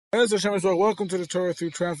As Hashem is well, welcome to the Torah Through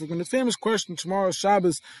Traffic. And the famous question, tomorrow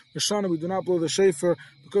Shabbos, Hashana, we do not blow the shofar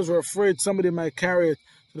because we're afraid somebody might carry it.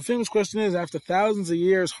 So the famous question is, after thousands of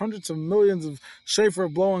years, hundreds of millions of shofar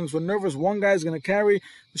blowings, we're nervous one guy's going to carry.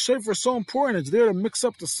 The shofar is so important. It's there to mix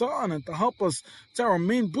up the sun and to help us. It's our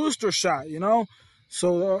main booster shot, you know?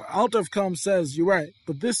 So Alter of Kelm says, you're right,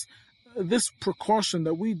 but this precaution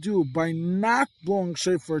that we do by not blowing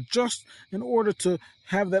shofar just in order to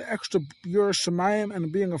have that extra Yirah Shamayim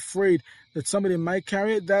and being afraid that somebody might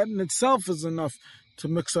carry it, that in itself is enough to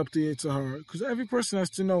mix up the Yetzer Hara. Because every person has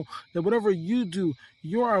to know that whatever you do,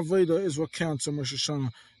 your Avodah is what counts on Rosh Hashana.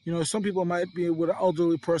 You know, some people might be with an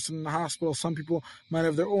elderly person in the hospital. Some people might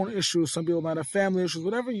have their own issues. Some people might have family issues.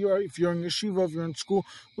 Whatever you are, if you're in yeshiva, if you're in school,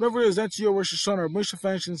 whatever it is, that's your Rosh Hashanah. Moshe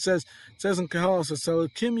Feinstein says in Kehelah, it says,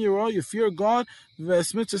 Kim Yirah, you fear God,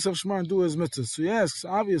 Ves mitzvahs of Shema, and do His mitzvahs. So he asks,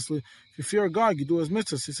 obviously, if you fear God, you do His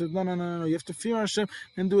mitzvahs. He said, no. You have to fear Hashem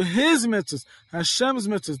and do His mitzvahs, Hashem's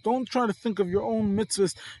mitzvahs. Don't try to think of your own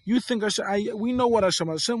mitzvahs. You think we know what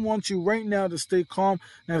Hashem wants you right now to stay calm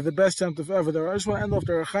and have the best time of ever. There, I just want to end off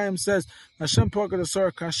there. Chaim says, Hashem pakad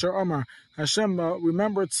Sarah kasher Amar. Hashem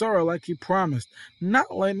remembered Sarah like He promised. Not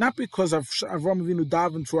because Avram Avinu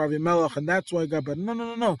davened for Avimelech and that's why he got better.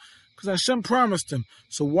 No. Because Hashem promised him.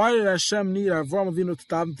 So why did Hashem need Avram Avinu to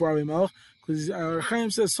daven for Avimelech? Because Chaim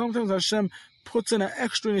says sometimes Hashem puts in an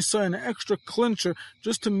extra nisai, an extra clincher,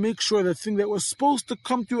 just to make sure the thing that was supposed to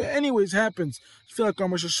come to you anyways happens. I feel like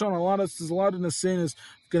on Rosh Hashanah, there's a lot of nisanis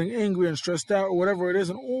getting angry and stressed out or whatever it is,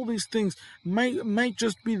 and all these things might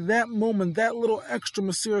just be that moment, that little extra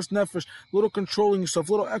mesiras nefesh, little controlling yourself,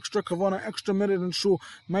 little extra kavana, extra minute in shul,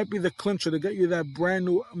 might be the clincher to get you that brand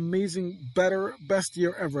new, amazing, better, best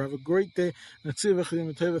year ever. Have a great day.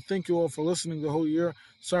 Thank you all for listening the whole year.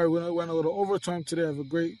 Sorry, we went a little overtime today. Have a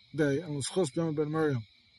great day. And let's ben Miriam.